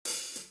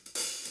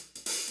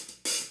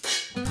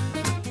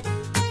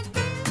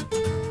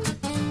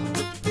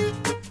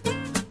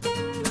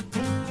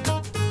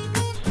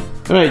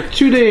Alright,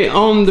 today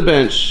on the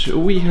bench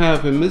we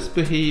have a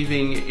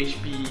misbehaving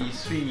HP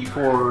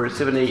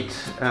 3478,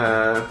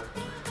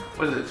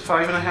 what is it,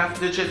 5.5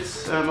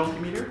 digits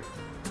multimeter?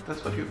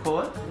 That's what you call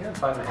it? Yeah,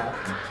 5.5.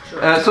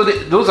 Sure. So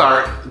those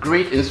are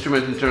great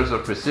instruments in terms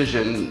of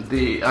precision.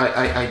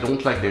 I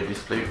don't like their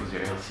display with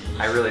their LCDs.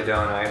 I really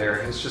don't either.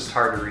 It's just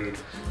hard to read.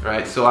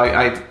 Right, so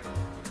I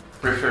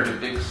prefer the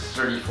big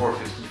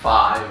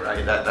 3455,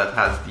 right, that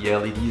has the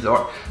LEDs.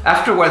 Or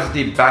afterwards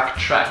they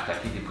backtracked. I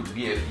think they put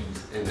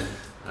VFDs in it.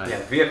 Right?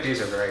 Yeah,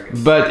 VFDs are very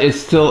good. But it's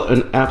still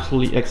an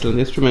absolutely excellent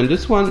instrument.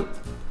 This one,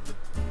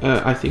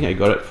 I think I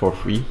got it for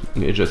free.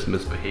 It just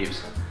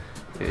misbehaves.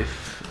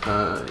 If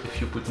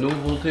you put no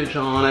voltage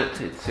on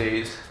it, it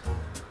says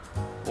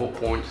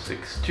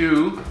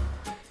 0.62.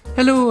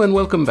 Hello and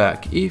welcome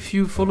back. If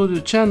you follow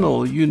the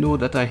channel, you know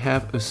that I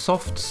have a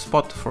soft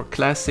spot for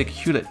classic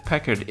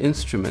Hewlett-Packard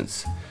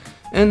instruments.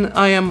 And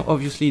I am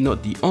obviously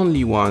not the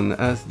only one,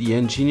 as the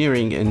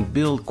engineering and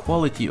build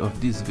quality of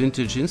these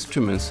vintage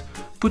instruments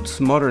puts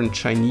modern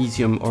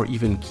Chinesium or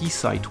even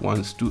Keysight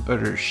ones to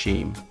utter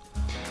shame.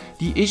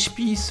 The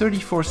HP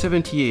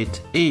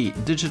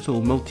 3478A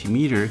digital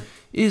multimeter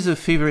is a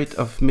favorite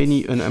of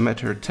many an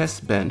amateur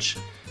test bench,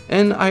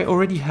 and I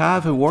already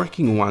have a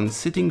working one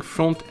sitting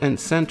front and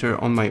center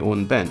on my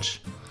own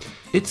bench.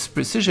 Its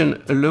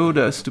precision allowed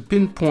us to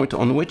pinpoint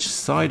on which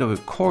side of a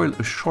coil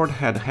a short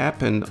had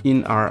happened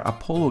in our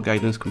Apollo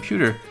guidance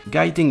computer,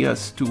 guiding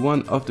us to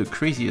one of the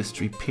craziest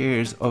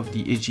repairs of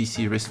the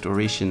AGC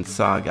restoration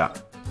saga.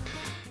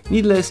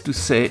 Needless to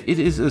say, it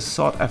is a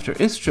sought-after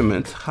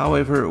instrument,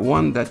 however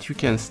one that you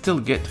can still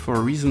get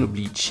for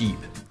reasonably cheap.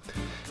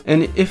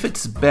 And if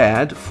it's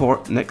bad,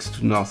 for next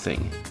to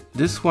nothing.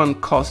 This one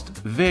cost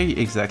very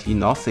exactly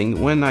nothing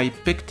when I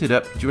picked it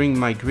up during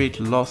my great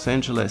Los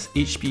Angeles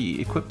HP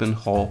equipment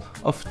haul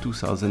of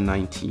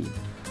 2019.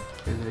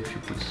 And if you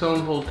put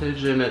some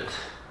voltage in it,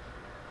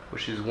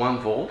 which is 1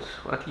 volt,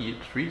 actually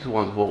it reads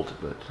 1 volt,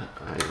 but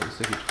I don't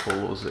think it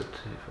follows it.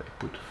 If I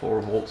put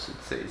 4 volts,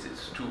 it says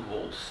it's 2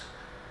 volts.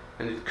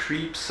 And it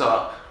creeps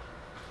up.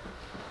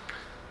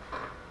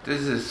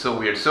 This is so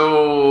weird.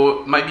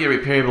 So might be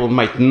repairable,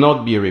 might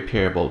not be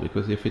repairable,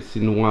 because if it's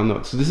in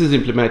one, so this is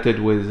implemented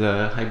with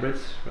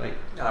hybrids, right?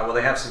 Well,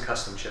 they have some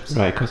custom chips.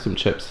 Right, custom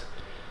chips.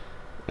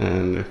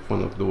 And if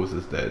one of those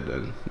is dead,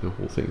 then the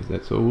whole thing is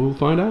dead. So we'll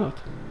find out.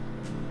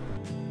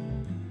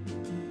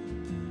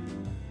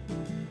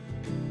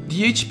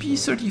 The HP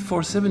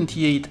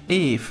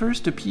 3478A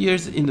first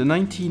appears in the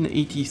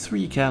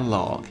 1983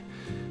 catalog.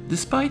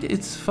 Despite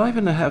its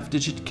 5.5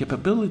 digit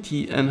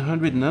capability and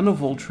 100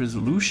 nanovolt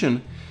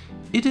resolution,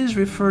 it is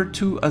referred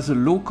to as a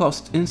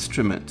low-cost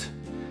instrument.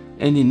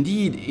 And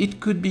indeed, it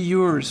could be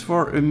yours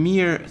for a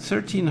mere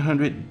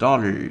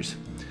 $1,300,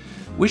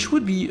 which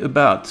would be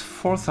about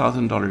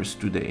 $4,000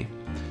 today.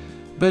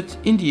 But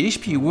in the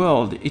HP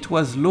world, it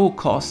was low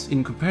cost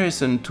in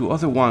comparison to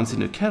other ones in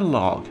the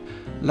catalog,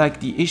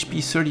 like the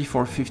HP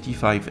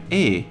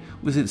 3455A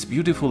with its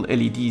beautiful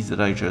LEDs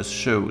that I just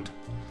showed.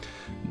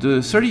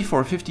 The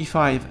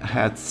 3455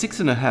 had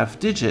 6.5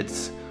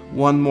 digits,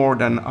 one more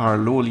than our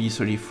lowly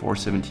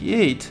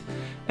 3478,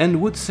 and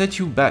would set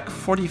you back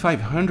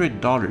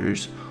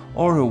 $4,500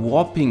 or a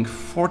whopping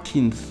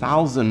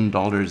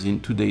 $14,000 in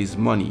today's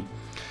money.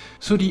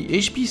 So the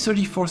HP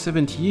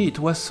 3478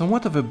 was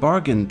somewhat of a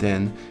bargain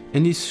then,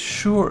 and is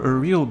sure a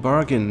real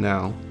bargain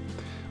now.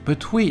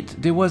 But wait,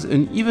 there was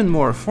an even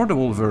more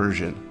affordable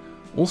version.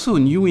 Also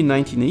new in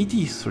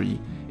 1983,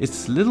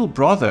 its little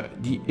brother,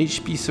 the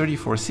HP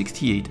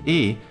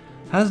 3468A,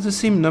 has the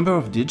same number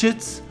of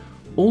digits,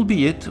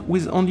 albeit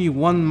with only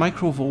 1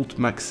 microvolt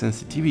max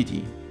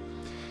sensitivity.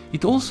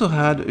 It also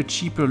had a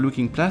cheaper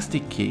looking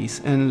plastic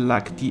case and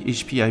lacked the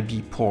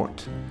HPIB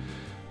port.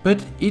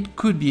 But it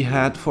could be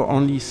had for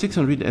only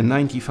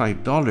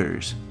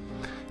 $695.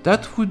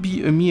 That would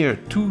be a mere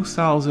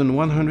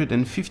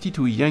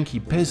 2,152 Yankee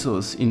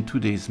pesos in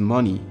today's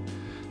money.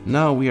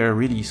 Now we are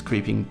really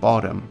scraping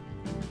bottom.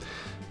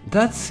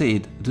 That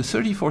said, the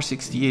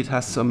 3468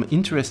 has some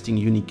interesting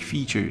unique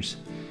features.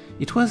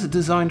 It was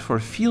designed for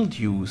field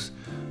use,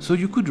 so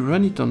you could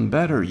run it on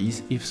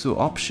batteries if so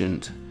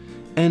optioned.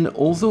 And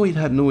although it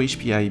had no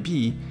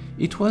HPIB,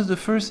 it was the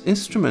first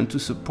instrument to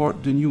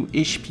support the new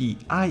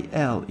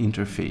HP-IL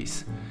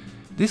interface.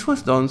 This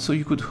was done so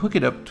you could hook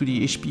it up to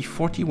the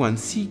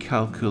HP41C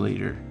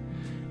calculator.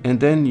 And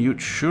then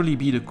you'd surely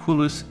be the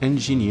coolest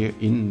engineer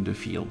in the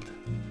field.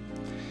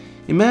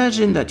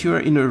 Imagine that you are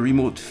in a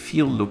remote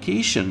field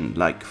location,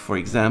 like for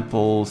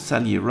example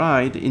Sally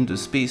Ride in the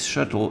Space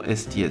Shuttle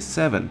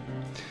STS-7.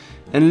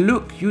 And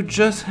look, you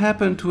just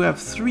happen to have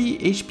 3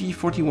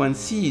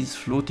 HP41Cs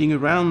floating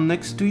around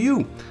next to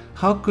you.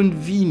 How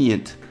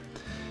convenient!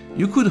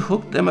 You could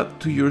hook them up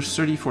to your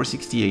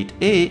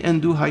 3468A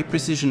and do high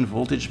precision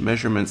voltage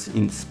measurements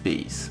in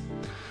space.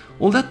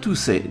 All that to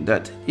say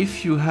that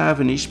if you have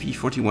an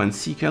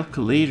HP41C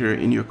calculator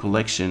in your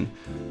collection,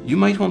 you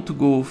might want to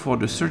go for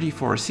the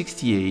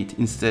 3468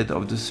 instead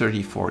of the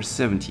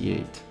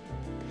 3478.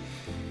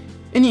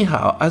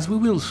 Anyhow, as we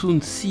will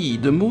soon see,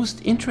 the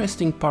most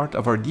interesting part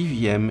of our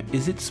DVM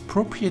is its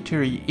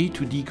proprietary A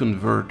to D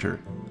converter.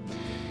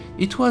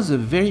 It was a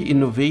very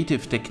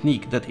innovative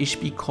technique that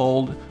HP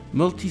called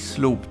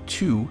multi-slope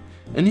 2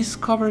 and is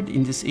covered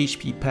in this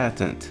HP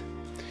patent.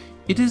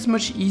 It is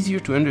much easier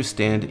to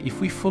understand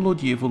if we follow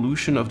the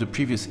evolution of the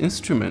previous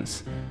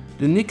instruments,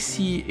 the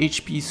Nixie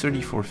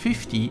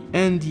HP3450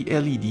 and the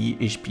LED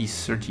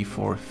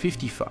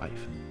HP3455.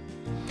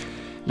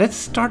 Let's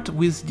start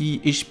with the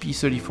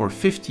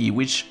HP3450,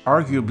 which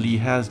arguably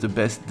has the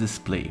best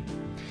display.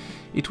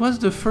 It was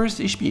the first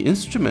HP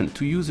instrument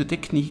to use a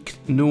technique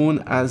known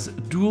as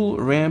dual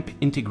ramp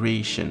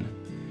integration.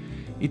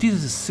 It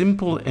is a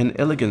simple and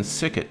elegant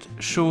circuit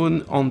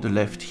shown on the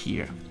left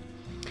here.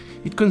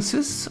 It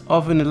consists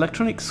of an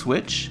electronic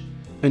switch,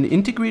 an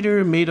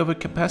integrator made of a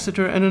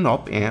capacitor and an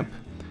op-amp,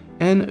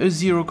 and a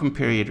zero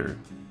comparator.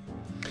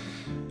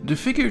 The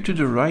figure to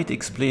the right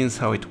explains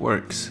how it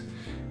works.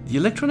 The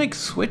electronic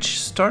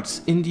switch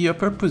starts in the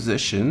upper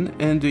position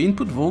and the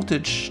input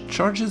voltage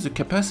charges the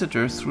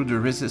capacitor through the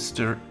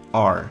resistor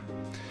R.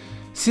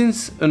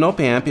 Since an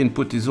op-amp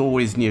input is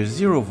always near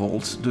 0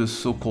 volts, the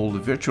so-called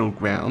virtual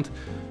ground,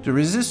 the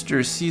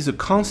resistor sees a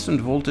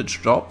constant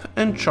voltage drop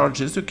and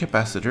charges the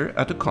capacitor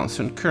at a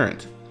constant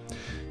current.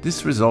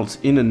 This results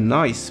in a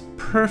nice,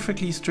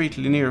 perfectly straight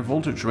linear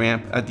voltage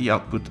ramp at the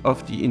output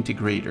of the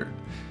integrator.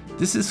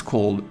 This is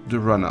called the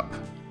run-up.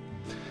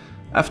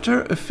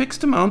 After a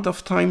fixed amount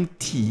of time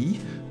t,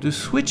 the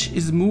switch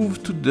is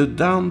moved to the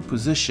down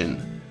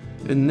position.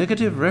 A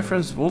negative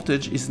reference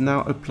voltage is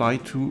now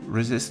applied to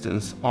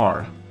resistance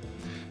R.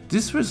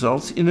 This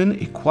results in an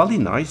equally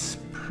nice,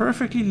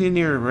 perfectly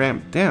linear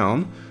ramp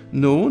down,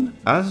 known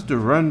as the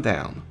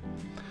run-down.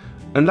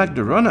 Unlike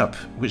the run-up,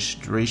 which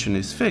duration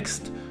is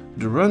fixed,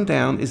 the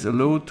run-down is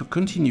allowed to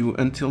continue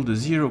until the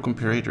zero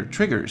comparator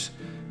triggers,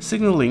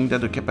 signaling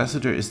that the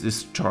capacitor is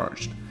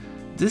discharged.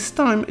 This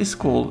time is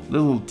called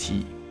little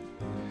t.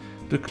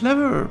 The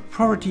clever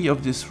property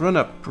of this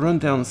run-up,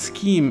 run-down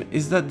scheme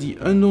is that the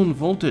unknown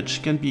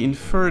voltage can be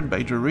inferred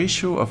by the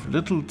ratio of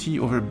little t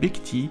over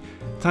big T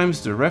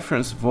times the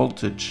reference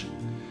voltage.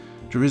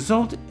 The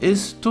result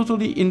is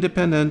totally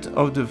independent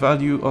of the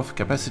value of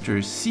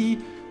capacitor C,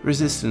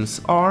 resistance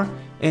R,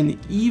 and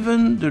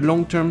even the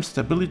long-term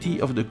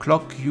stability of the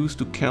clock used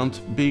to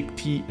count big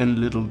T and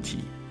little t.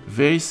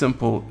 Very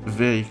simple,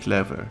 very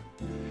clever.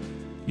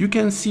 You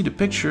can see the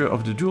picture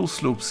of the dual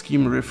slope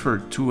scheme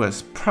referred to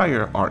as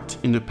prior art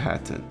in the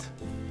patent.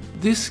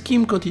 This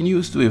scheme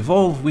continues to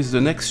evolve with the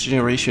next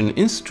generation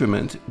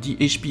instrument, the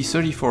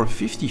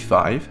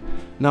HP3455,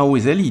 now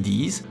with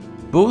LEDs.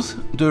 Both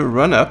the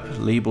run-up,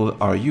 labeled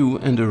RU,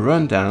 and the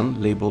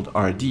run-down, labeled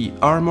RD,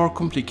 are more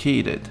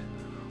complicated.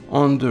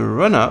 On the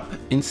run-up,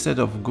 instead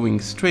of going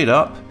straight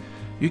up,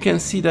 you can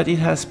see that it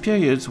has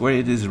periods where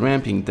it is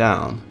ramping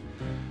down.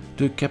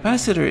 The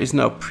capacitor is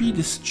now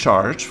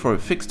pre-discharged for a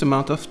fixed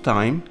amount of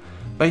time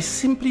by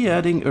simply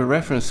adding a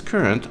reference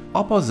current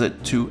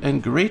opposite to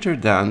and greater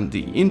than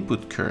the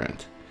input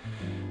current.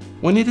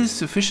 When it is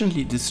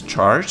sufficiently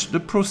discharged, the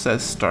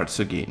process starts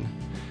again.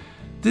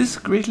 This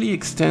greatly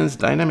extends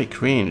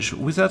dynamic range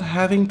without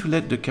having to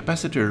let the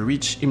capacitor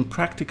reach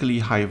impractically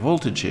high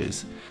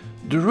voltages.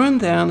 The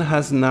run-down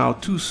has now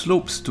two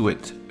slopes to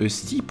it, a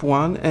steep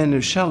one and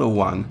a shallow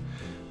one,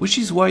 which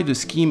is why the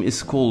scheme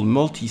is called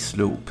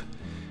multi-slope.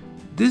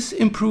 This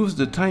improves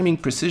the timing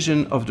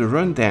precision of the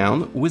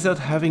run-down without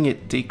having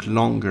it take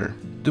longer.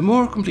 The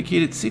more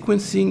complicated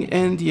sequencing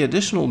and the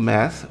additional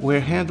math were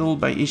handled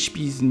by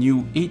HP's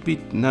new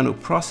 8-bit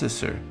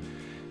nanoprocessor.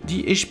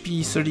 The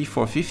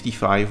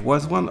HP3455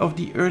 was one of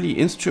the early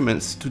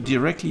instruments to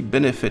directly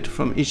benefit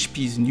from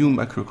HP's new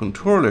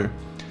microcontroller,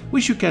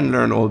 which you can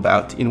learn all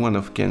about in one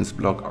of Ken's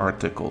blog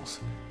articles.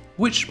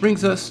 Which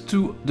brings us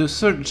to the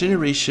third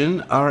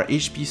generation, our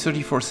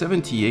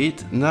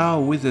HP3478, now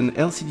with an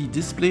LCD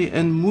display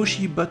and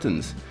mushy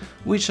buttons,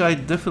 which I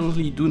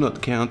definitely do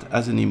not count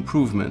as an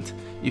improvement,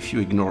 if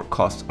you ignore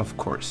cost of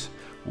course.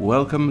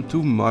 Welcome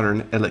to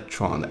modern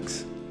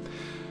electronics.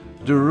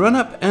 The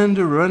run-up and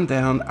the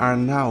run-down are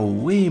now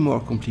way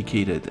more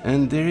complicated,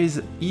 and there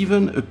is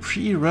even a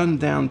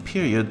pre-run-down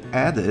period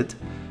added,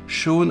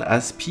 shown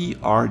as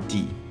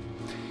PRD.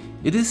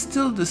 It is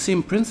still the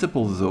same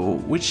principle though,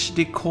 which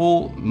they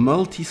call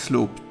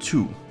multi-slope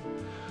 2.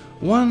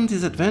 One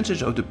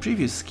disadvantage of the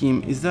previous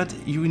scheme is that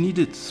you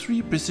needed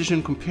 3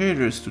 precision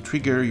comparators to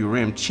trigger your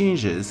ramp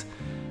changes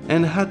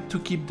and had to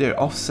keep their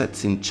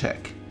offsets in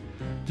check.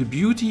 The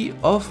beauty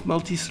of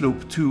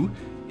multi-slope 2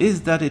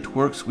 is that it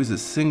works with a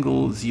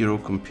single zero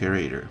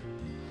comparator.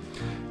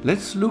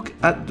 Let's look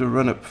at the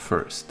run-up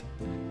first.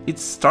 It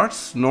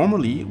starts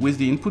normally with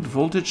the input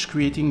voltage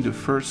creating the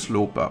first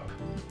slope up.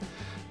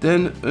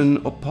 Then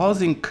an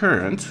opposing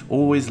current,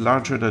 always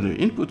larger than the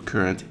input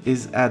current,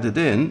 is added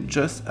in,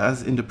 just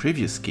as in the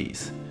previous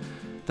case.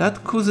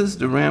 That causes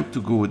the ramp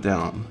to go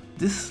down.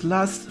 This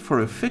lasts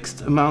for a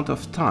fixed amount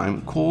of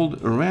time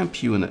called a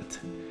ramp unit.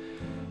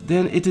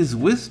 Then it is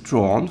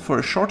withdrawn for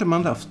a short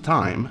amount of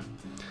time.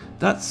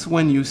 That's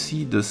when you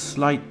see the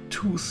slight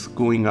tooth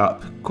going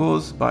up,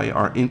 caused by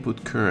our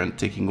input current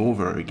taking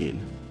over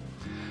again.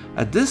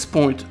 At this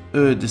point,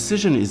 a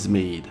decision is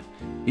made.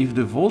 If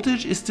the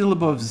voltage is still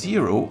above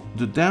zero,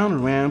 the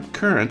down ramp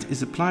current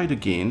is applied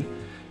again,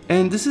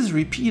 and this is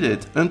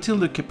repeated until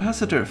the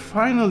capacitor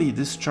finally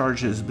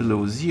discharges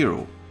below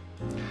zero.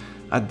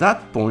 At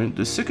that point,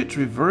 the circuit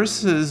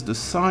reverses the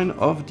sign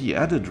of the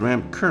added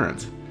ramp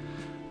current.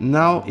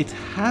 Now it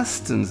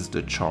hastens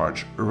the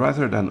charge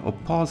rather than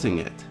opposing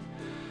it.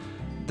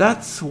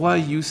 That's why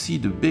you see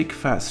the big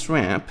fast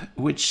ramp,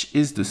 which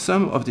is the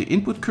sum of the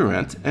input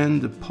current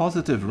and the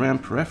positive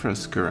ramp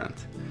reference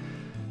current.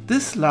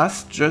 This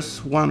lasts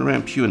just one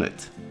ramp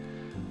unit.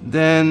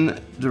 Then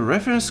the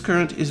reference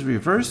current is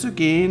reversed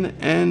again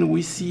and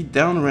we see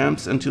down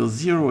ramps until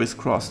zero is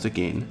crossed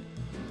again.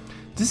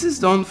 This is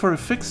done for a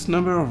fixed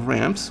number of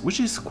ramps,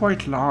 which is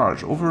quite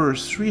large, over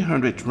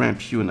 300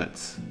 ramp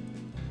units.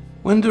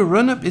 When the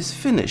run-up is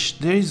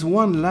finished, there is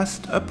one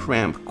last up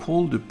ramp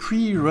called the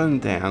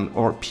pre-rundown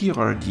or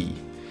PRD.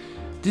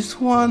 This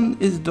one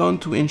is done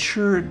to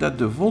ensure that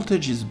the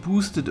voltage is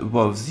boosted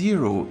above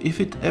zero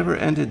if it ever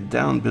ended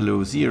down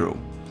below zero.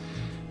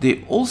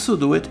 They also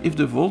do it if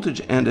the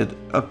voltage ended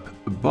up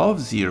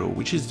above zero,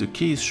 which is the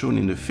case shown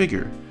in the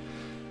figure.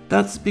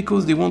 That's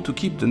because they want to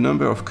keep the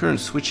number of current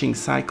switching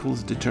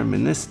cycles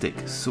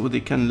deterministic, so they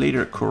can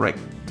later correct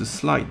the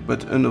slight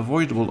but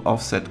unavoidable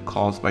offset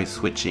caused by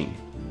switching.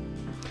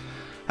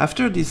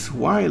 After this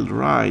wild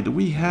ride,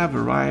 we have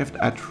arrived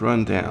at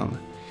rundown.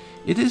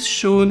 It is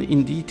shown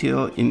in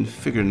detail in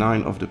figure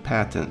 9 of the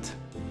patent.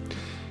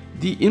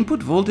 The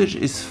input voltage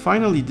is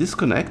finally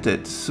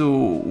disconnected,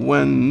 so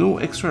when no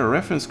extra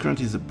reference current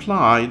is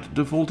applied,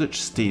 the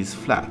voltage stays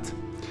flat,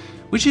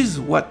 which is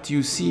what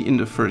you see in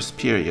the first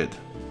period.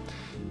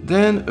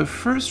 Then a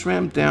first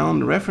ramp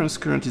down reference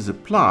current is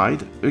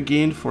applied,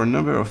 again for a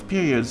number of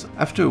periods,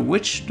 after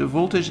which the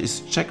voltage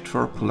is checked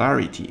for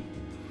polarity.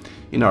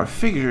 In our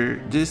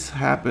figure, this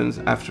happens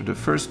after the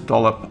first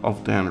dollop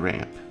of down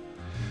ramp.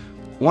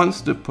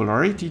 Once the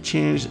polarity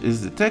change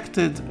is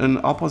detected, an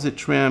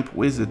opposite ramp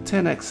with a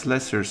 10x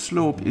lesser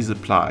slope is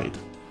applied.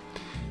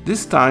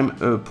 This time,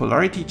 a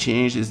polarity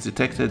change is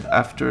detected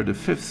after the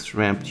fifth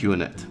ramped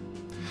unit.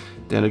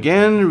 Then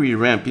again, we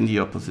ramp in the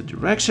opposite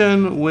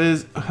direction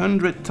with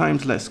 100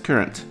 times less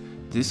current.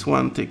 This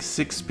one takes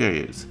 6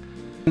 periods.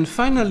 And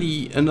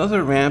finally,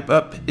 another ramp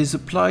up is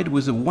applied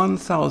with a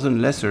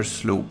 1000 lesser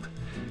slope.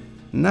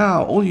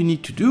 Now all you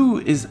need to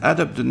do is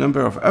add up the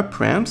number of up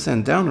ramps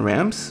and down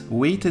ramps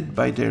weighted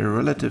by their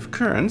relative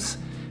currents.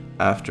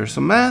 After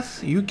some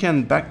math, you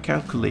can back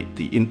calculate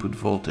the input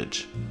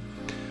voltage.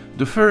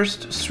 The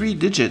first 3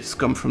 digits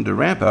come from the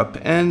ramp up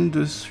and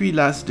the 3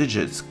 last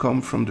digits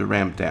come from the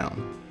ramp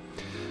down.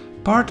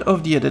 Part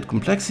of the added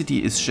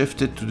complexity is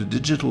shifted to the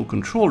digital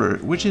controller,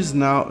 which is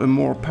now a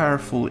more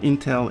powerful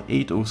Intel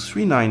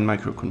 8039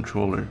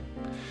 microcontroller.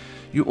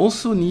 You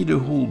also need a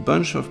whole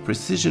bunch of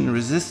precision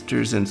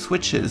resistors and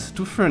switches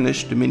to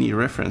furnish the many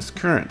reference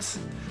currents.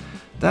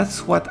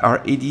 That's what our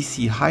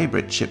ADC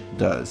hybrid chip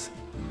does.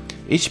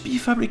 HP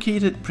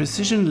fabricated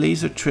precision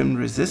laser trimmed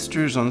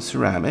resistors on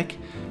ceramic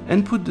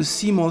and put the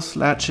CMOS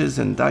latches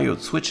and diode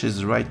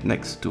switches right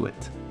next to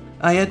it.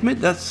 I admit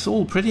that's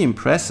all pretty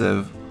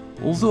impressive.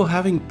 Although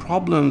having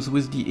problems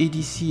with the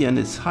ADC and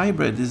its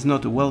hybrid is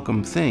not a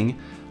welcome thing,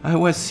 I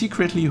was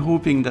secretly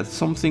hoping that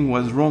something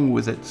was wrong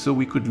with it so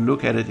we could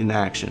look at it in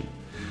action.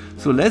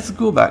 So let's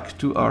go back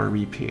to our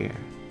repair.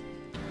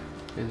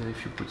 And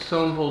if you put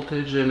some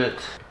voltage in it,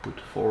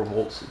 put 4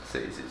 volts, it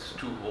says it's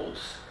 2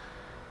 volts.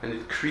 And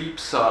it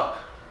creeps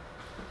up.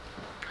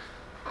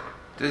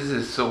 This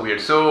is so weird.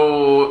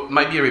 So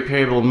might be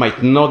repairable,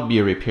 might not be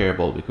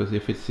repairable, because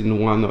if it's in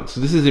one node. So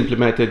this is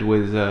implemented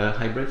with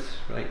hybrids,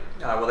 right?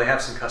 Well, they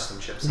have some custom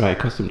chips. Right,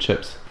 custom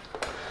chips.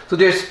 So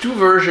there's 2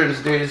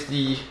 versions. There's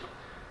the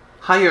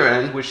higher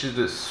end, which is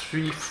the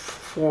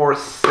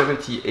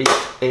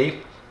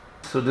 3478A.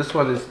 So this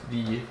one is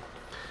the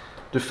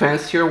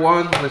fancier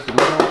one with the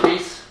metal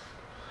case.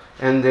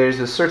 And there's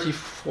a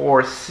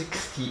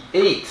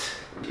 3468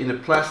 in a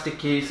plastic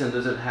case and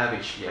doesn't have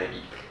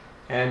HDIV.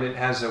 And it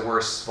has a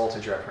worse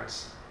voltage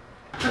reference.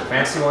 The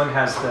fancy one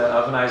has the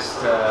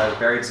ovenized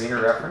buried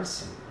Zener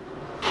reference.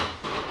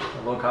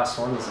 The low-cost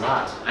one does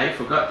not. I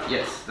forgot,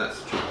 yes,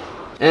 that's true.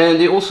 And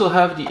they also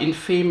have the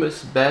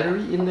infamous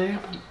battery in there.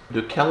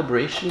 The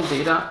calibration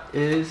data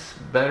is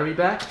battery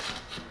backed.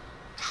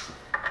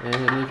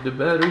 And if the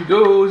battery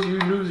goes, you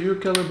lose your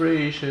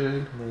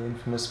calibration. The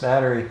infamous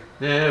battery.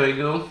 There we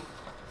go.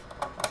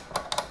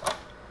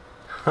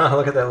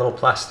 Look at that little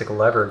plastic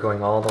lever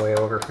going all the way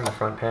over from the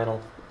front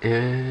panel.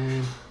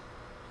 And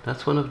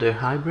that's one of their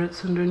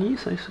hybrids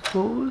underneath, I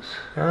suppose.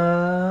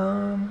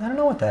 I don't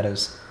know what that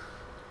is.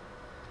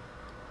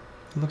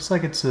 It looks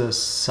like it's a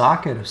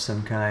socket of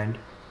some kind.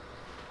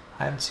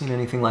 I haven't seen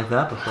anything like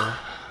that before.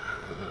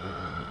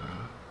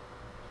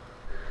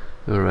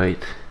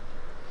 Alright.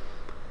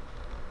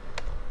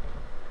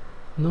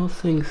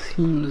 Nothing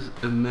seems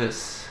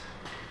amiss.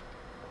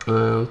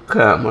 Okay,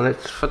 well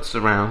let's futz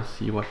around,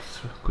 see what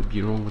could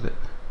be wrong with it.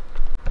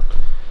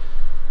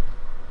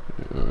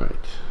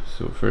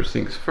 So first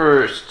things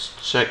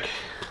first, check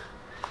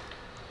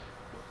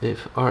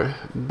if our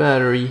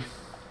battery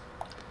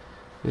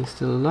is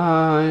still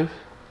alive.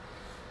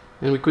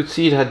 And we could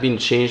see it had been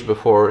changed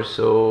before,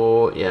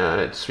 so yeah,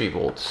 it's 3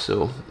 volts,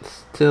 so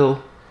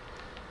still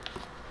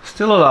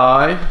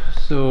alive.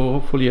 So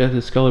hopefully it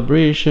has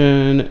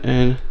calibration,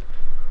 and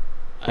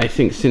I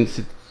think since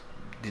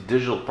the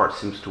digital part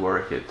seems to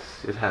work, it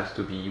has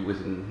to be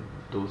within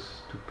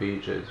those 2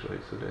 pages, right?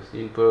 So that's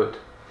the input.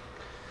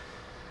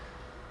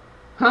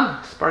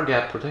 Huh, spark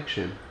gap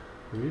protection,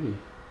 really?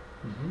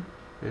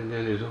 And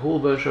then there's a whole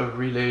bunch of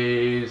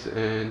relays.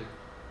 And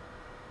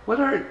what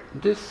are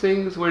these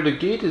things where the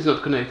gate is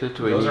not connected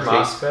to anything? Those are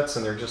MOSFETs,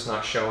 and they're just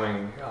not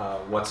showing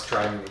what's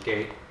driving the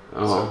gate.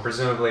 So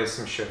presumably it's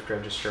some shift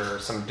register or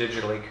some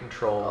digitally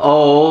controlled.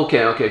 Oh,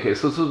 okay.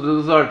 So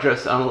those are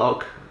just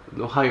analog,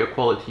 the higher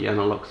quality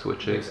analog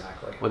switches.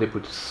 Exactly. Well, they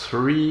put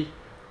 3.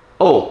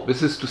 Oh,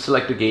 this is to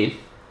select the gain.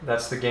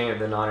 That's the gain of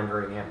the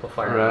non-inverting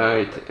amplifier.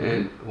 Right,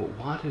 and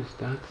what is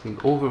that thing?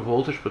 Over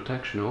voltage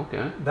protection,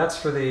 okay. That's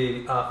for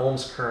the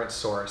ohms current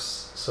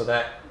source. So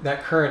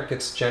that current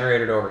gets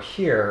generated over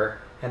here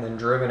and then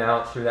driven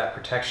out through that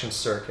protection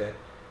circuit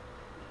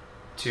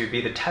to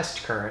be the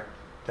test current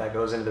that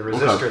goes into the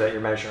resistor that you're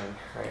measuring.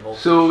 Right?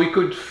 So we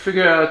could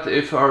figure out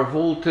if our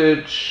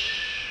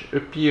voltage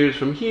appears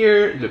from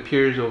here, it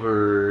appears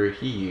over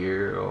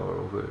here or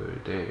over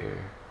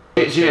there.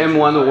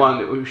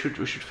 JM101, we should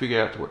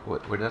figure out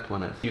where that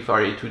one is. If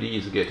our A2D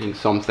is getting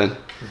something.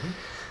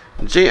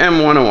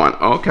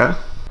 JM101, okay.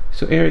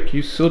 So Eric,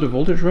 you saw the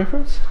voltage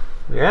reference?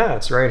 Yeah,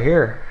 it's right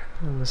here.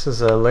 And this is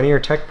a linear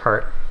tech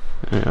part.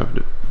 I have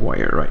the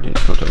wire right in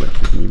front of it.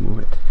 Let me move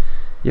it.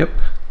 Yep.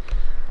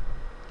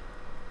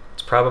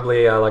 It's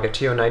probably like a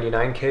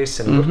TO99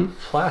 case and a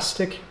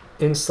plastic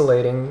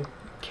insulating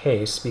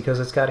case because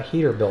it's got a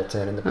heater built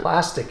in, and the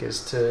plastic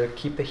is to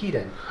keep the heat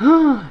in.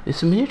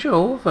 It's a miniature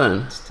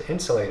oven. It's to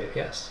insulate it,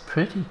 yes.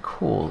 Pretty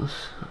cool.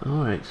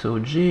 Alright, so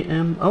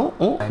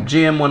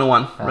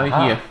JM101 right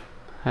here.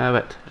 Have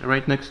it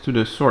right next to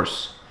the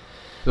source.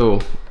 So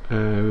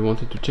we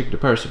wanted to check the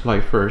power supply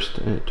first,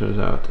 and it turns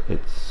out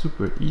it's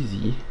super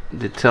easy.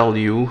 They tell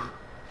you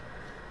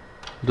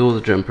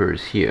those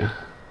jumpers here.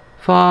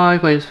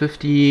 5 minus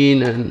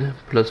 15 and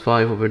plus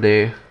 5 over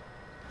there.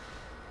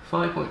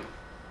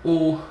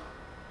 5.0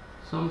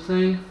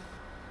 something.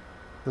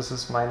 This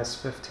is minus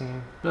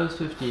 15. Plus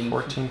 15.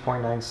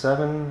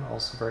 14.97,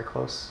 also very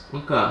close.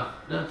 Okay,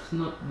 that's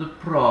not the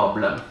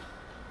problem.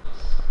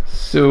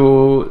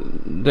 So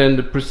then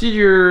the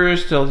procedure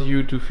tells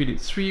you to feed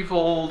it 3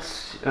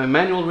 volts,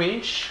 manual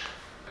range.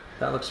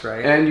 That looks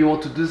right. And you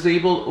want to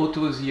disable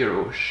auto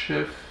 0,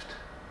 shift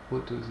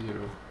auto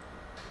 0.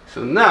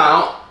 So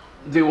now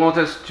they want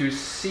us to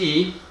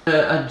see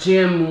a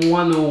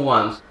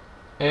JM101.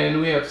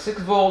 And we have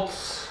 6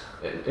 volts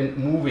and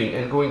moving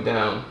and going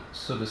down,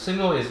 so the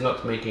signal is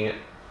not making it.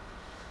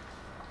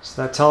 So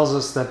that tells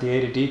us that the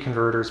A to D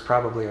converter is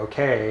probably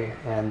okay,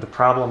 and the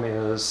problem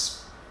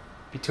is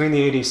between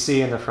the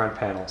ADC and the front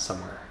panel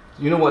somewhere.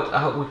 You know what,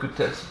 how we could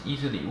test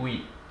easily?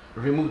 We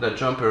remove that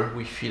jumper,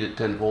 we feed it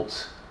 10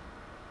 volts,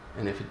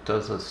 and if it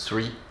does us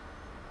 3,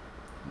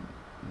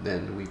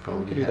 then we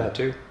probably do that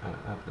too.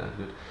 Have that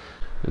good.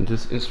 And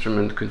this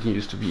instrument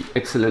continues to be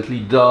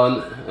excellently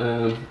done.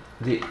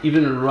 They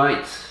even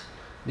write,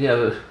 they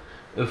have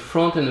a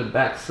front and a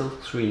back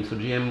silk screen, so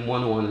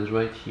GM101 is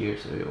right here,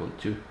 so you want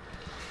to,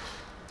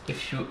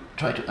 if you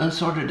try to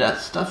unsolder that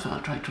stuff,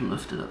 I'll try to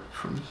lift it up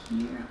from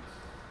here.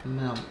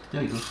 Now,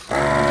 there you go.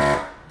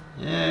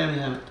 Yeah, we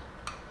have it.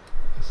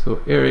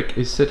 So Eric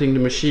is setting the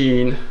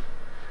machine,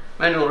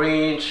 manual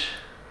range.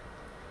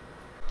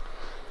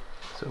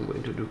 So I'm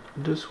going to do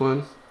this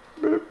one.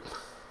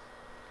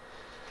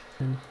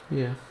 And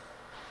yeah.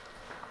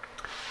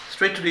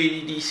 Straight to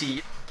the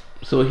ADC.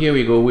 So here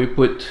we go, we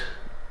put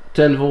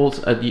 10 volts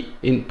at the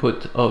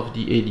input of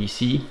the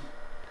ADC.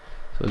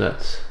 So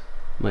that's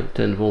my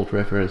 10 volt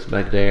reference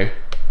back there.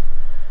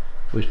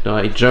 Which now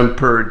I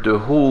jumpered the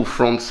whole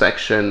front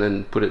section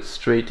and put it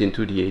straight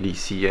into the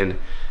ADC, and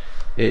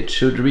it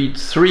should read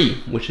 3,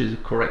 which is the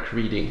correct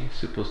reading. It's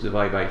supposed to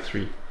divide by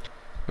 3.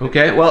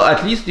 Okay, well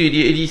at least the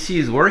ADC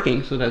is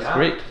working, so that's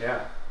great.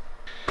 Yeah.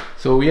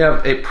 So we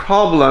have a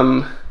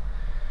problem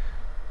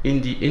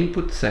in the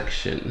input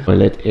section. I'll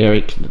let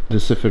Eric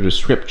decipher the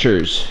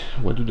scriptures.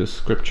 What do the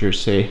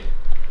scriptures say?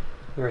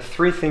 There are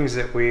 3 things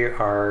that we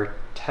are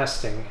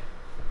testing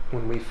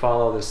when we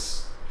follow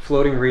this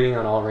floating reading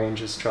on all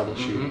ranges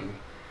troubleshooting.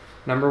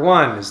 Number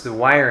 1 is the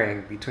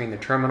wiring between the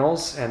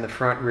terminals and the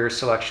front rear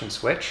selection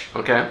switch.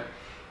 Okay.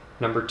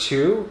 Number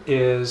 2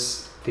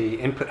 is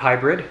the input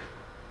hybrid.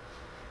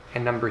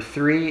 And number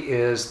 3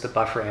 is the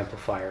buffer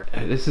amplifier.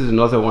 This is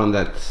another one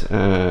that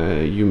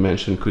you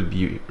mentioned could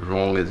be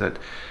wrong, is that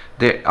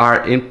there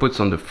are inputs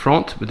on the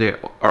front, but there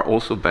are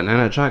also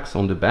banana jacks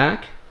on the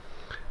back.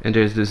 And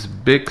there's this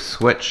big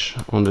switch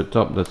on the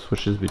top that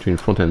switches between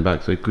front and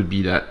back, so it could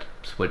be that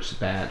switch is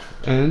bad.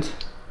 And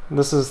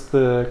this is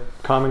the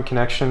common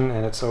connection,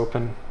 and it's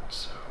open,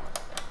 so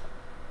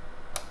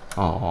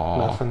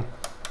nothing.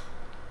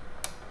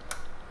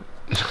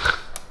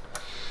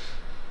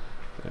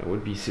 That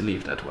would be silly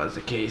if that was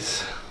the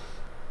case.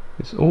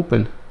 It's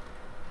open.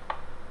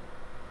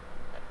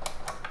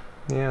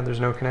 Yeah,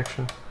 there's no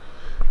connection.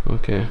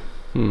 Okay.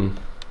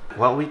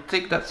 Well, we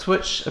take that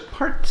switch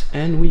apart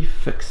and we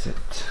fix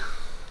it.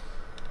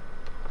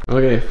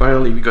 Okay,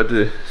 finally we got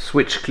the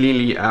switch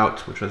cleanly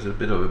out, which was a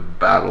bit of a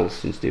battle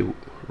since they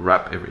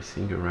wrap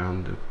everything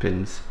around the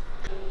pins.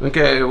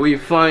 Okay, we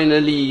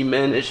finally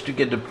managed to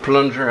get the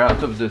plunger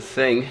out of the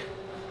thing.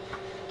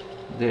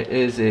 There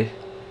is a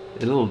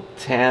little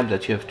tab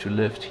that you have to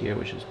lift here,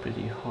 which is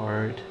pretty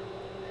hard.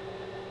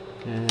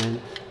 And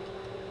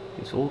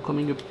it's all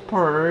coming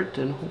apart,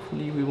 and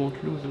hopefully we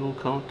won't lose the little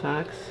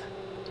contacts.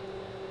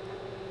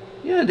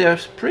 Yeah, there are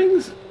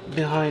springs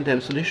behind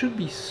them, so they should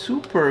be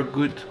super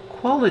good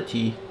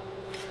quality.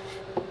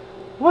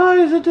 Why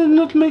is it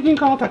not making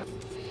contact?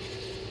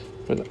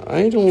 But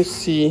I don't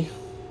see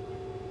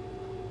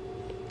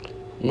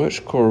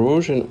much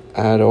corrosion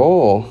at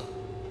all.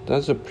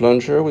 That's a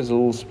plunger with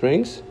little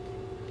springs.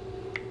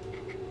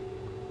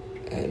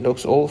 It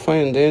looks all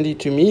fine and dandy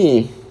to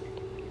me.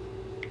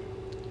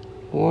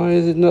 Why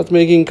is it not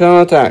making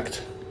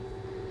contact?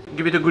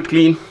 Give it a good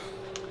clean.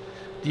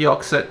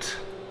 Deoxit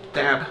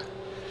tab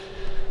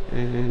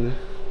and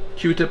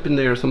Q-tip in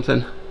there or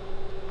something.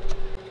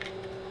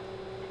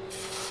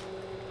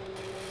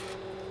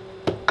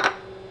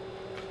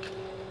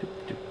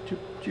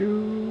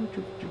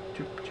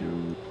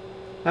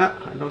 Ah,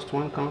 I lost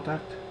one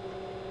contact.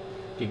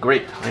 Okay,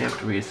 great. I have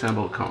to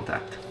reassemble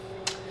contact.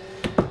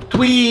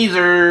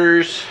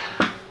 Tweezers!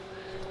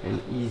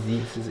 And easy.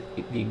 This is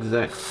the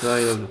exact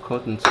side of the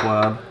cotton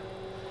swab.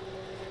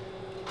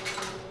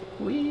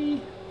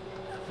 Whee!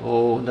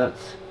 Oh,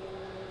 that's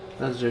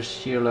just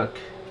sheer luck.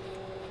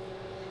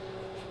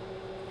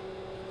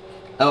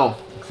 Oh,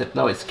 except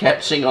now it's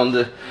catching on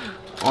the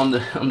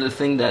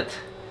thing that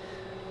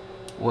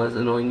was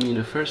annoying me in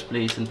the first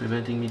place and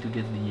preventing me to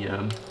get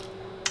the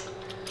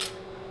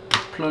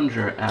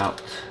plunger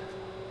out.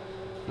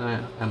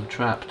 Now I'm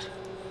trapped.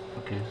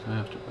 Okay, so I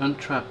have to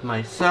untrap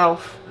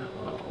myself.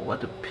 Oh,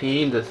 what a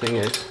pain the thing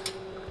is.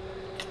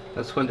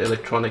 That's when the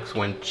electronics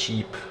went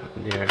cheap.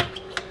 They're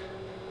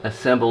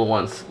assembled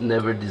once,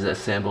 never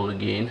disassembled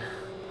again.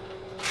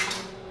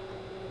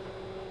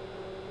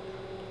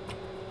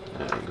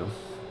 There we go.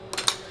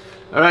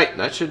 Alright,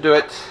 that should do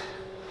it.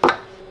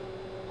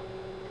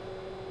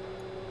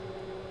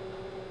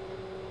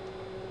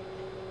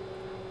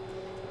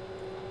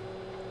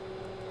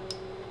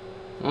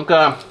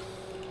 Okay.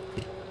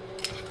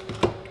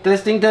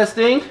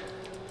 Testing.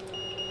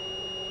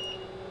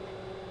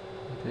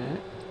 Okay.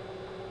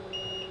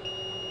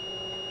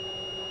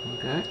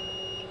 Okay.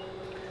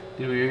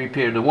 Did we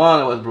repair the one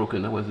that was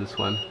broken? That was this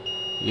one.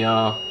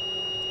 Yeah.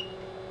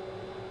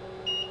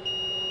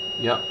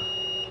 Yeah.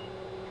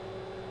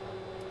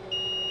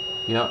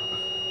 Yeah.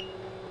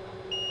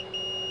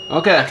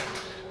 Okay.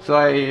 So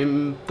I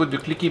put the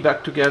clicky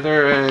back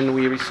together and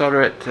we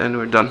resolder it and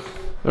we're done.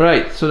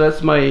 Alright, so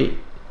that's my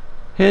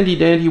handy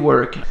dandy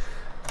work.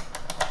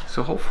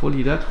 So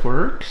hopefully that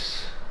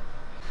works.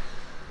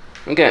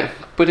 Okay,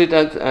 put it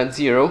at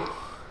 0.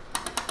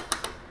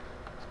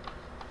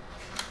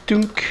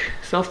 Tunk,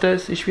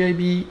 self-test,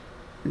 HVIB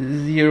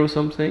 0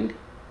 something.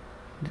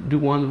 Do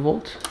 1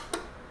 volt.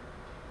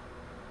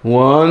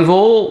 1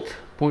 volt,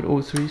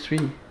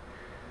 0.033.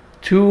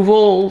 2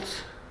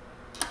 volts.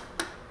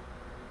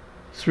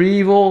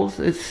 3 volts,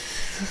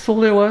 that's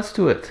all there was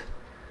to it.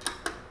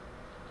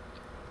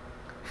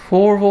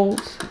 4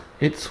 volts,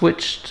 it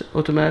switched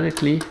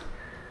automatically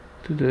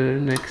to the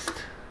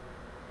next.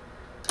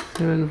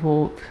 7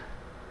 volt,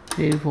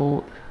 8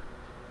 volt,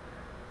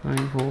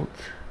 9 volt,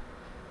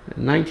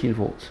 19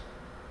 volts.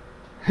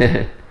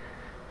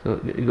 So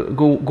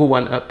go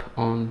one up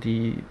on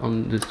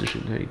this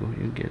station. There you go.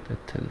 You get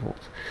at 10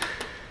 volts.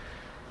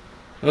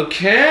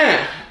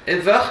 Okay,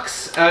 it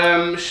works.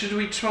 Should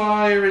we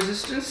try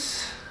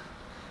resistance?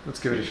 Let's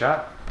give it a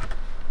shot.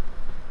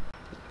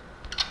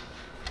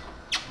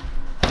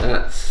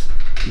 That's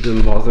the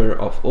mother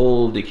of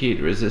all decayed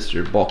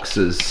resistor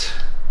boxes.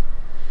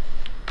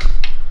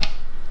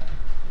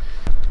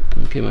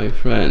 Okay, my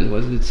friend,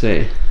 what does it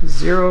say?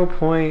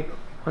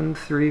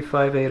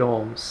 0.1358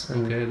 ohms.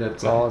 Okay,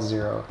 that's all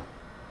 0.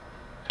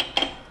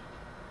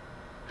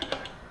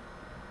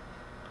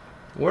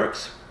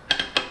 Works.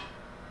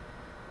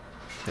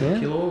 10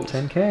 kilo ohms.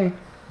 10K.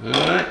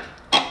 Alright.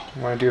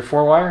 Want to do a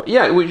 4-wire?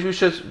 Yeah, we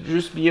should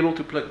just be able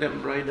to plug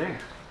them right there.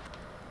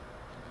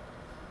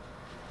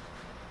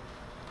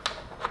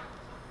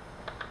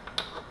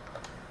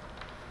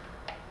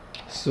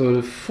 So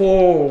the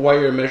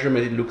 4-wire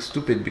measurement, it looks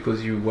stupid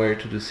because you wire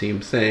to the same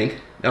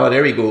thing. Oh,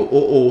 there we go.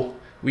 Oh,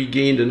 we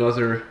gained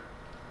another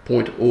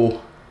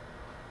 0.0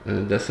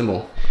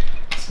 decimal.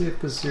 Let's see if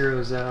the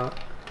zero's out.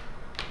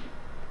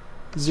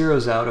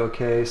 Zero's out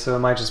okay, so it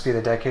might just be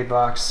the decade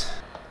box.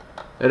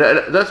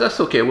 That's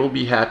okay. We'll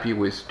be happy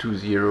with 2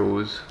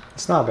 zeros.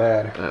 It's not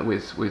bad.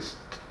 With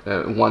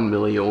 1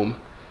 milliohm,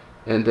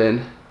 and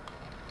then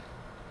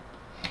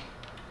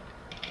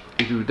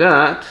we do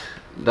that.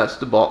 That's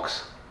the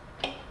box.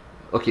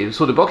 Okay,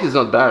 so the box is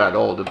not bad at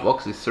all. The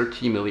box is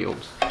 30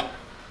 milliohms.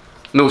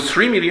 No,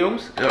 3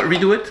 milliohms.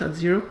 Redo it at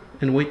 0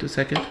 and wait a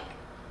second.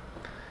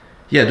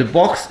 Yeah, the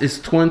box is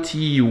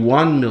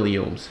 21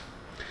 milliohms.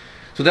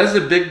 So that's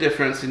the big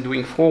difference in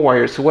doing 4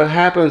 wires. So what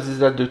happens is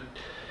that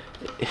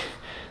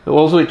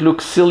although it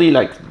looks silly,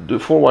 like the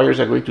 4 wires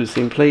are going to the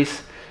same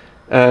place,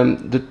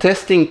 the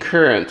testing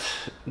current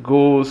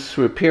goes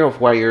through a pair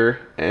of wire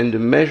and the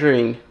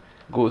measuring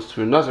goes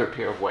through another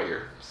pair of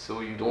wire.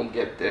 So you don't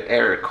get the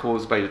error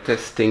caused by the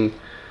testing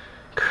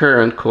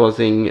current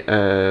causing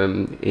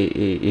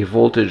a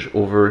voltage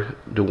over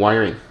the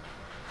wiring.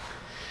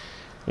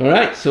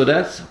 Alright, so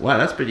that's, wow,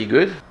 that's pretty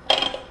good.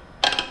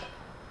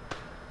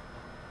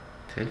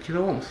 10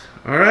 kilo ohms.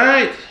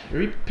 Alright,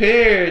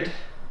 repaired.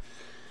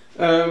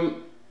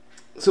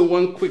 So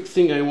one quick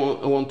thing I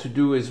want to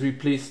do is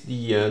replace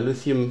the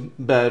lithium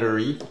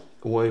battery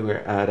while we're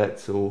at it.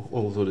 So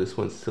although this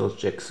one still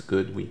checks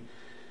good, we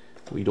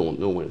don't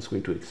know when it's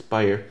going to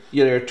expire.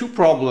 Yeah, there are 2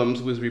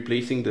 problems with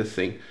replacing this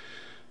thing.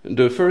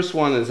 The first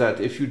one is that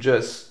if you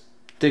just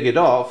take it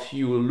off,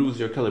 you will lose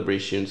your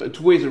calibration. So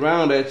 2 ways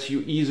around it: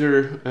 you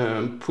either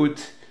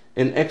put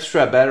an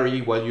extra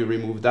battery while you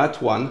remove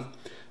that one,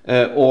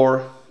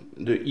 or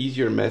the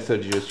easier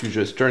method is you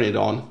just turn it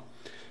on,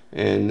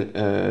 and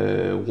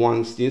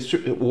once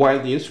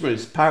while the instrument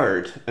is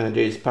powered, there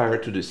is power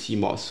to the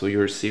CMOS, so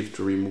you're safe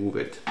to remove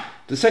it.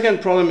 The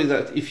second problem is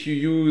that if you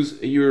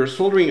use your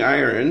soldering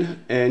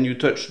iron and you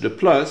touch the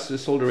plus, the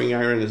soldering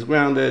iron is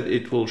grounded,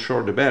 it will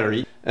short the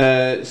battery.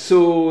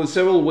 So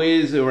several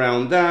ways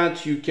around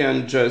that. You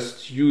can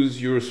just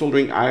use your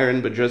soldering iron,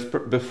 but just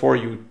before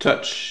you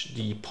touch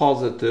the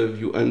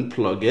positive, you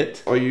unplug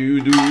it. Or you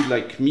do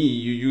like me,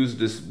 you use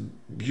this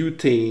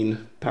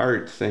butane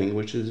part thing,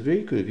 which is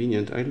very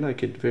convenient. I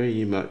like it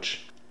very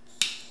much.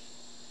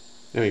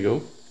 There you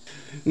go.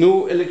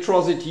 No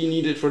electricity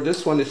needed for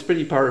this one. It's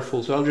pretty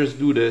powerful, so I'll just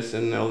do this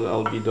and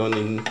I'll be done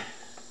in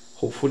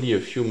hopefully a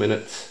few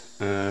minutes,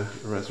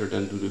 rather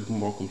than do the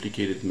more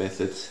complicated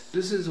methods.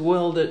 This is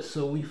welded,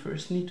 so we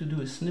first need to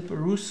do a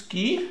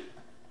snipperooski.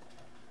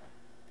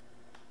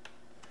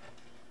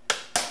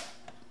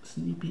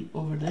 Snippy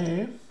over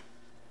there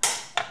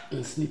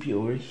and snippy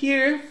over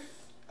here.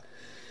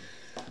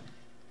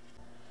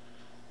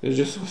 I was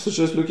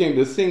just looking at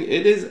the thing.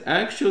 It is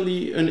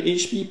actually an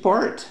HP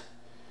part.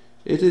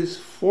 It is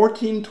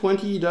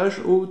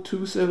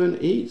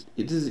 1420-0278.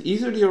 It is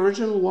either the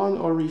original one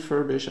or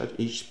refurbished at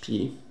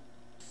HP.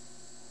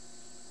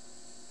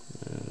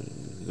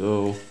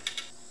 So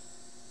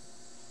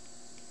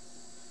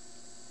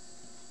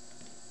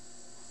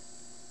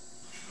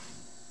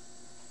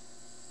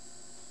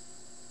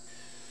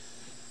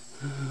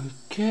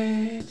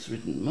okay, it's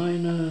written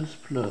minus,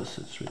 plus,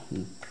 it's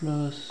written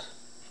plus.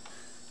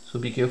 So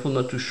be careful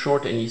not to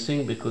short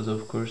anything, because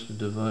of course the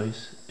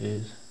device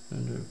is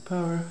under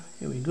power.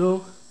 Here we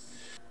go.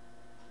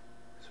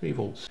 3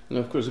 volts. And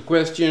of course the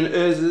question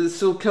is it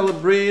still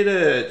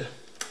calibrated?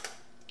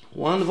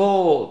 1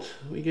 volt,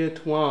 we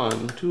get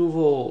 1, 2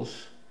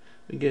 volts,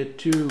 we get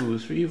 2,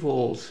 3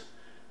 volts,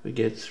 we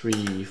get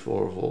 3,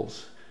 4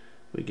 volts,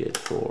 we get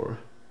 4,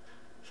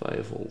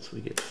 5 volts, we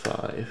get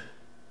 5,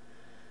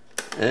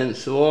 and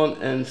so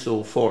on and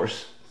so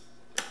forth.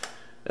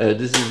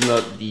 This is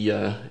not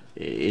the,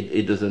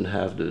 it doesn't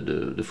have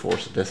the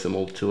fourth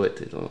decimal to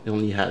it. It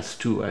only has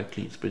 2,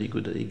 actually. It's pretty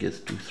good that it gets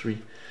to 3.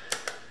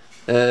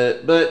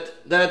 But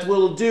that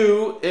will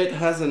do. It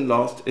hasn't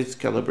lost its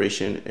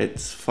calibration.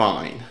 It's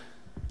fine.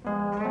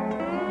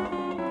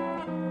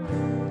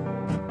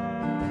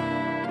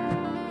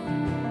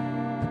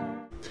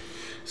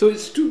 So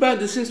it's too bad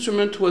this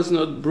instrument was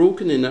not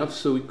broken enough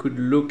so we could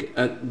look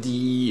at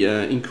the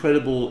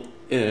incredible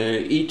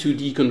A to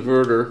D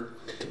converter.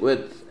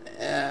 But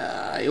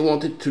I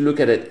wanted to look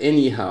at it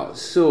anyhow,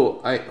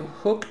 so I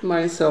hooked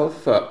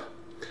myself up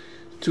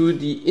to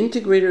the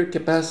integrator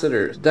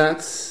capacitor.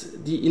 That's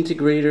the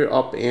integrator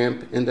op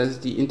amp and that's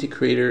the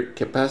integrator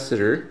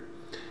capacitor,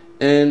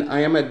 and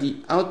I am at the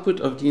output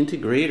of the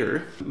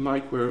integrator.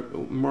 Mike, we're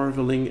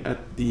marveling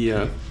at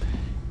the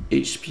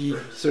HP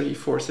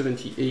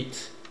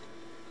 3478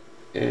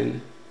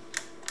 and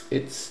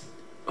it's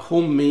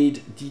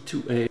homemade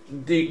D2A.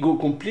 They go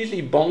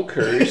completely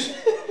bonkers.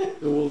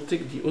 We'll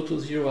take the auto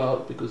zero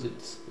out because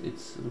it's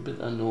a little bit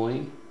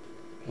annoying.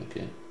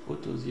 Okay,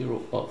 auto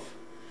zero off.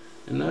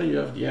 And now you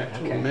have the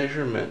actual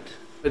measurement.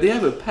 But they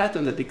have a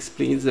pattern that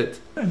explains it.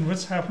 And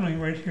what's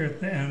happening right here at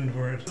the end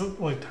where it looks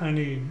like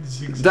tiny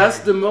zigzags? That's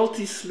the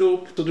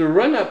multi-slope. So the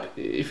run-up,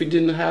 if it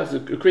didn't have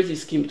a crazy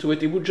scheme to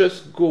it, it would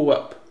just go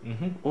up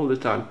all the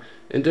time.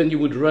 And then you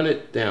would run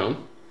it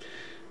down.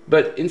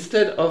 But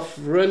instead of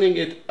running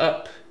it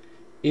up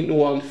in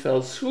one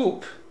fell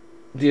swoop,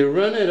 they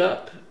run it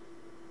up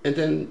and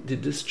then they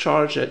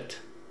discharge it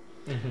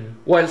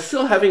while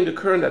still having the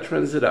current that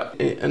runs it up.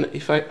 And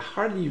if I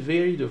hardly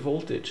vary the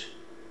voltage,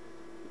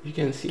 you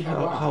can see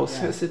how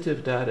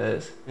sensitive that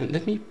is. And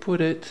let me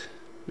put it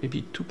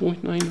maybe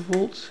 2.9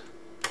 volts.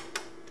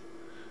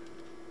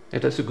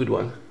 And that's a good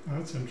one.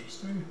 That's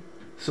interesting.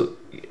 So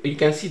you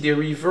can see they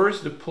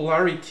reverse the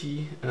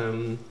polarity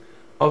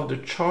of the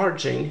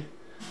charging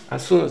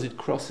as soon as it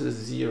crosses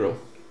 0.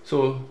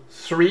 So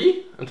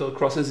 3 until it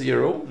crosses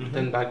 0,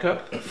 then back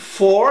up.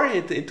 4,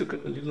 it took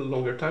a little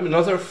longer time.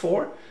 Another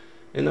 4,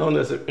 and now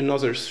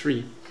another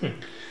 3.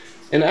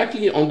 And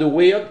actually on the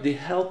way up, they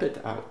help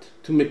it out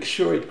to make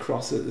sure it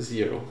crosses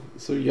 0.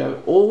 So you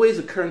have always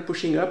a current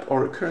pushing up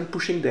or a current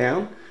pushing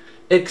down,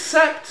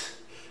 except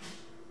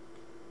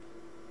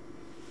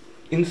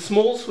in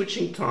small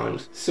switching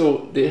times.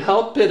 So they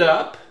help it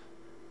up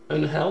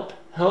and help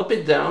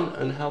it down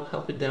and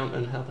help it down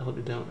and help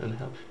it down and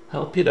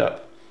help it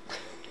up.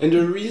 And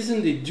the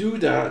reason they do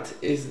that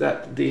is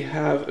that they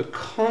have a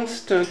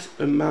constant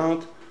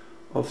amount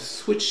of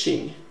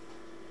switching.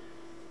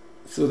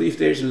 So if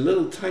there's a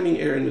little timing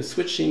error in the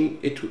switching,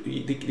 they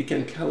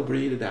can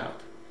calibrate it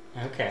out.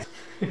 Okay.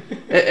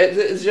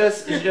 It's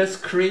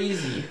just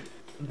crazy.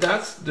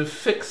 That's the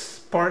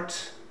fixed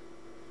part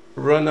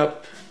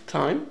run-up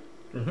time.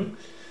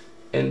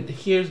 And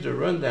here's the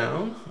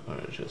rundown.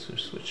 I'll just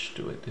switch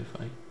to it if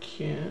I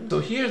can. So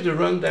here's the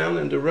rundown,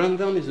 and the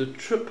rundown is a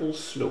triple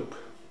slope.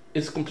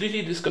 It's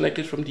completely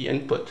disconnected from the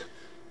input.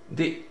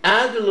 They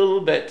add a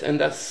little bit, and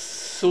that's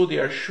so they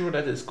are sure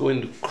that it's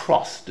going to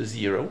cross the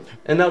 0.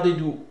 And now they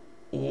do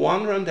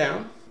one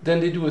rundown, then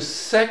they do a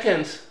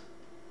second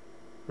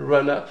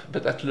run up,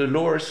 but at the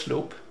lower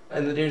slope.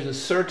 And then there's a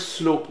third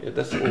slope,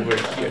 that's over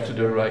here to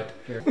the right.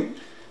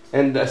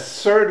 And the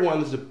third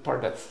one is the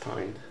part that's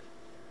timed.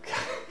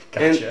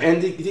 Gotcha.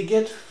 And they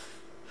get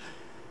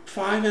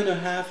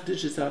 5.5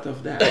 digits out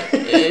of that.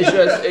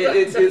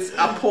 it's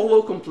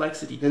Apollo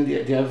complexity. Then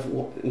they have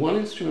one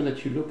instrument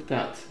that you looked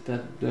at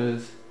that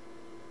does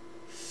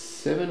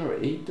 7 or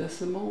 8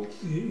 decimals.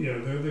 Yeah,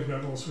 they've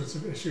got all sorts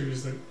of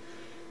issues that,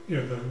 you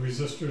know, the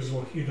resistors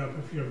will heat up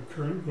if you have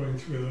current going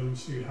through them,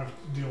 so you have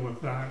to deal with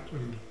that.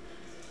 And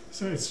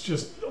so it's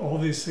just all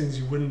these things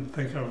you wouldn't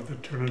think of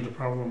that turn into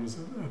problems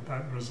at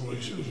that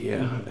resolution.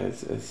 Yeah,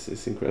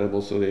 it's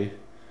incredible. So they,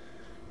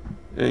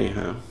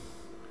 anyhow,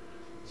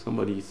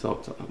 somebody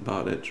thought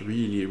about it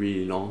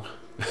really long.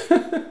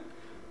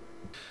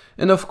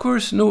 And of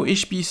course, no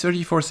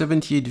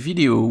HP3478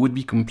 video would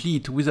be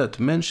complete without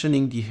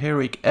mentioning the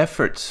heroic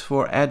efforts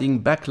for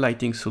adding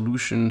backlighting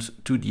solutions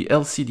to the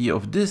LCD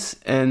of this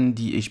and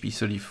the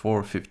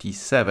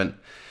HP3457.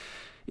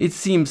 It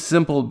seems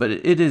simple, but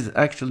it is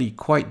actually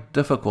quite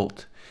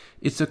difficult.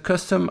 It's a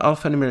custom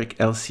alphanumeric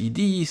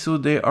LCD, so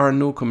there are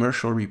no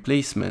commercial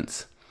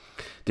replacements.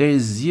 There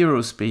is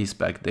zero space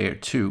back there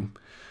too.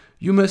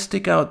 You must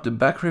take out the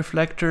back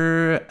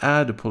reflector,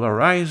 add a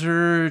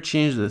polarizer,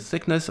 change the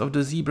thickness of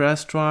the zebra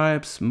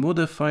stripes,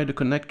 modify the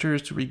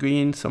connectors to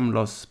regain some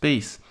lost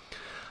space.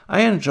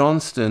 Ian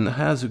Johnston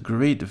has a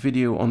great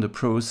video on the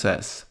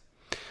process.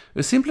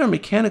 A simpler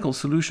mechanical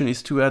solution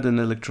is to add an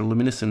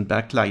electroluminescent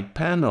backlight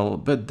panel,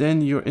 but then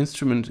your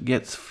instrument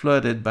gets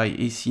flooded by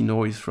AC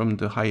noise from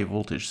the high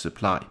voltage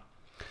supply.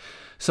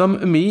 Some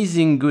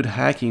amazing good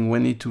hacking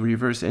went into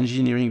reverse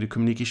engineering the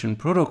communication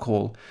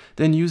protocol,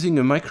 then using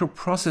a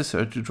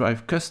microprocessor to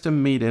drive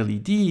custom-made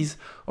LEDs,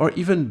 or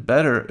even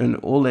better, an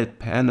OLED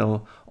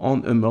panel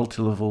on a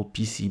multi-level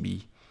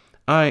PCB.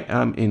 I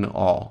am in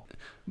awe.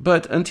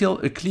 But until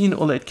a clean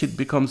OLED kit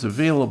becomes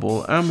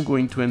available, I'm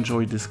going to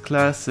enjoy this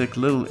classic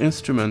little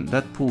instrument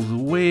that pulls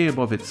way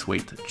above its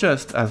weight,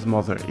 just as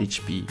Mother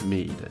HP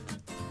made it.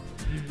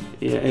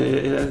 Yeah,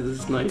 it has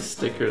this nice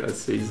sticker that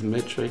says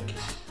metric.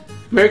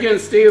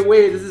 Americans, stay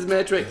away, this is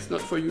metric, it's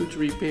not for you to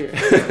repair.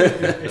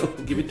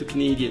 Give it to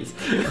Canadians.